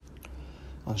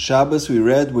On Shabbos we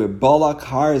read where Balak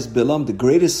hires Bilam, the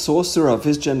greatest sorcerer of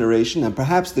his generation and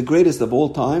perhaps the greatest of all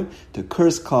time, to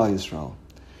curse Klal Yisrael.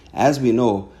 As we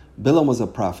know, Bilam was a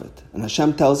prophet, and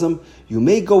Hashem tells him, you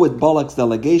may go with Balak's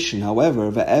delegation,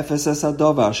 however,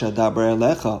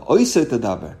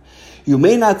 you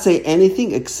may not say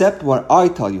anything except what I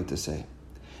tell you to say.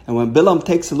 And when Bilam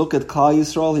takes a look at Klal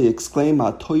Yisrael, he exclaimed,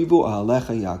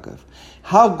 Yaakov.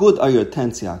 How good are your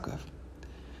tents, Yaakov?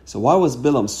 So why was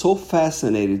Bilam so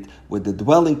fascinated with the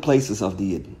dwelling places of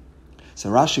the Yidden? So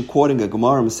Rashi, quoting a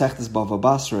Gemara Masechtas Bava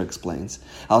Basra, explains,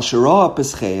 Al Shirah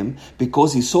Pescheim,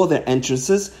 because he saw their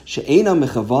entrances, She'ena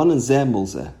Mechavanan Zeh Mul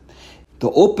Zeh.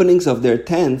 The openings of their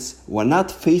tents were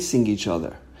not facing each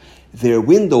other. Their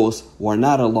windows were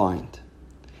not aligned.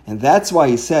 And that's why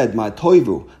he said, Ma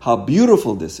Toivu, how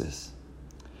beautiful this is.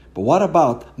 But what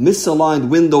about misaligned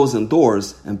windows and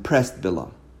doors, impressed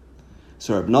Bilam?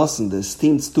 So Reb Nosson, the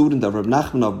esteemed student of Reb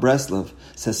Nachman of Breslov,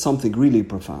 says something really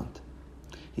profound.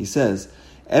 He says,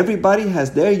 everybody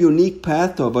has their unique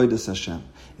path to Avodas Hashem,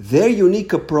 their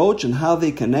unique approach and how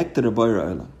they connect to the Borei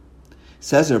Olam.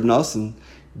 Says Reb Nosson,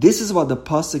 this is what the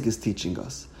Pasuk is teaching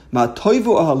us. Ma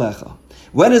toivu ahalecha.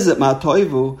 When is it ma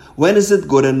toivu? When is it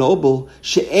good and noble?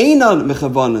 She'einan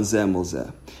mechavanan zeh mul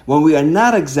zeh. When we are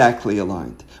not exactly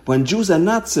aligned, when Jews are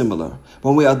not similar,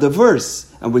 when we are diverse,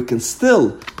 and we can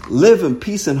still live in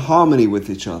peace and harmony with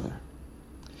each other.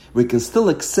 We can still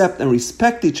accept and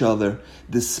respect each other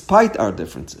despite our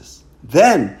differences.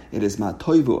 Then it is ma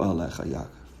toivu alecha Yaakov.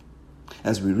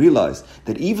 As we realize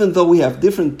that even though we have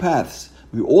different paths,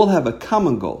 we all have a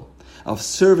common goal of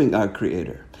serving our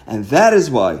Creator. And that is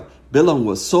why Bilam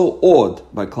was so awed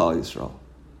by Klal Yisrael.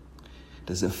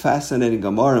 There's a fascinating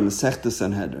Gemara in Masechtas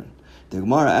Sanhedrin. The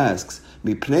Gemara asks,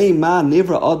 Mipnei ma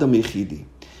nivra adam yichidi.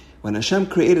 When Hashem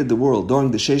created the world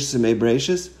during the Sheish Zemei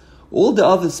Bereishis, all the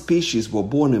other species were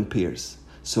born in pairs.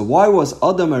 So why was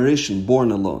Adam Arishon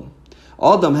born alone?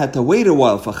 Adam had to wait a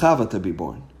while for Chava to be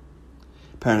born.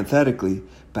 Parenthetically,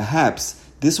 perhaps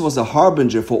this was a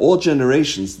harbinger for all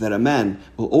generations that a man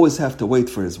will always have to wait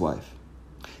for his wife.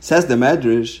 Says the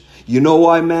Medrash, you know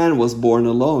why man was born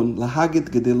alone? Lahagit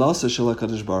gedilasa shel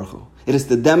HaKadosh Baruch Hu. It is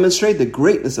to demonstrate the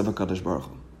greatness of HaKadosh Baruch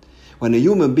Hu. When a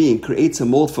human being creates a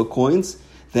mold for coins,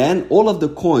 then all of the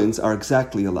coins are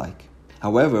exactly alike.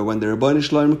 However, when the Rebbeinu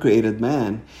Shalom created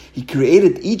man, he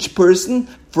created each person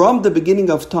from the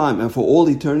beginning of time and for all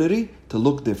eternity to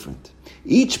look different.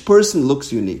 Each person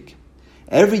looks unique.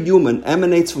 Every human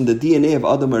emanates from the DNA of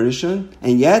Adam Arishon,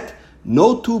 and yet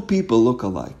no two people look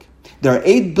alike. There are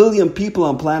 8 billion people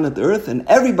on planet Earth, and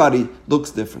everybody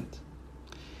looks different.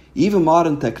 Even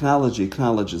modern technology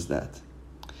acknowledges that.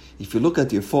 If you look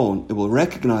at your phone, it will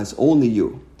recognize only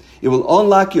you. It will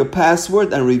unlock your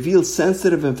password and reveal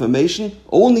sensitive information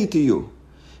only to you,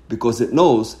 because it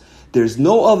knows there's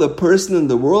no other person in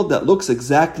the world that looks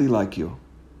exactly like you.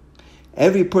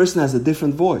 Every person has a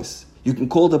different voice. You can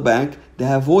call the bank, they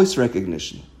have voice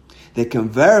recognition. They can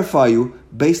verify you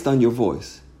based on your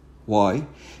voice. Why?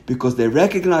 Because they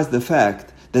recognize the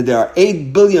fact that there are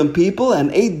 8 billion people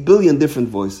and 8 billion different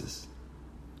voices.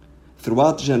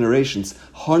 Throughout generations,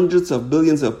 hundreds of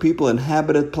billions of people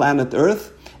inhabited planet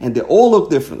Earth, and they all look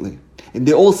differently, and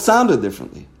they all sounded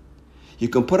differently. You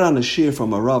can put on a shir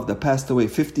from a Rav that passed away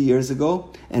 50 years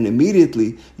ago, and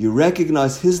immediately you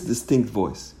recognize his distinct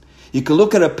voice. You can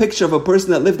look at a picture of a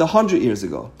person that lived 100 years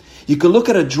ago. You can look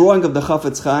at a drawing of the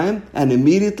Chafetz Chaim and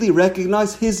immediately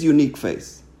recognize his unique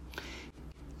face.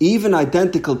 Even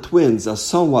identical twins are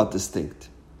somewhat distinct.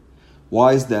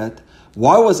 Why is that?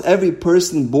 Why was every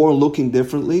person born looking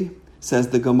differently? Says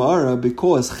the Gemara,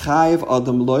 because Chayiv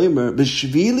Adam Loimer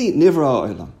B'Shvili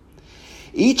Nivra Olam.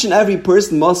 Each and every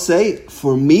person must say,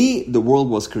 for me, the world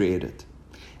was created.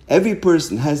 Every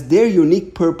person has their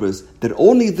unique purpose that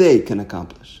only they can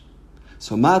accomplish.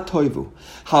 So Ma Toivu,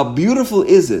 how beautiful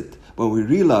is it when we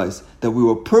realize that we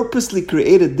were purposely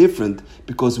created different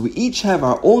because we each have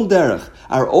our own derech,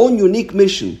 our own unique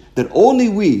mission that only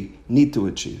we need to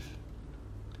achieve.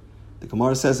 The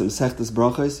Gemara says in Masechtas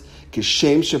Brachos,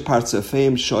 Kishem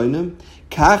shepartzafeim shoinem,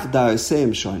 kach da'aseim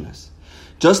shoines.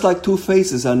 Just like two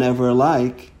faces are never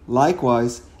alike,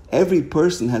 likewise, every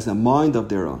person has a mind of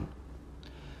their own.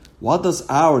 What does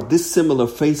our dissimilar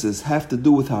faces have to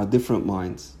do with our different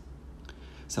minds?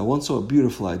 So I once saw a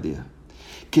beautiful idea.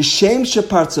 Kishem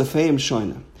shepartzafeim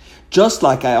shoinem. Just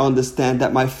like I understand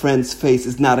that my friend's face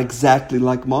is not exactly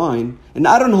like mine, and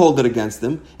I don't hold it against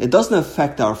him, it doesn't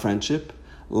affect our friendship.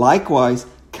 Likewise,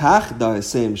 kach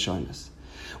da'aseim shoines.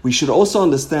 We should also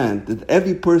understand that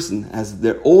every person has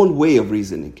their own way of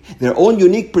reasoning, their own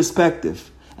unique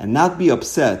perspective, and not be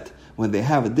upset when they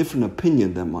have a different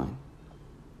opinion than mine.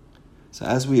 So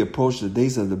as we approach the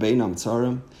days of the Bein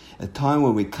HaMetzarim, a time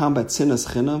when we combat sinas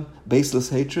chinam, baseless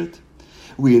hatred,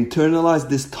 we internalize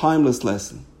this timeless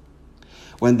lesson.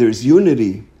 When there's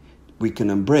unity, we can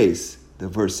embrace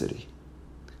diversity.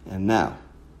 And now,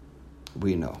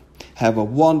 we know. Have a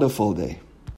wonderful day.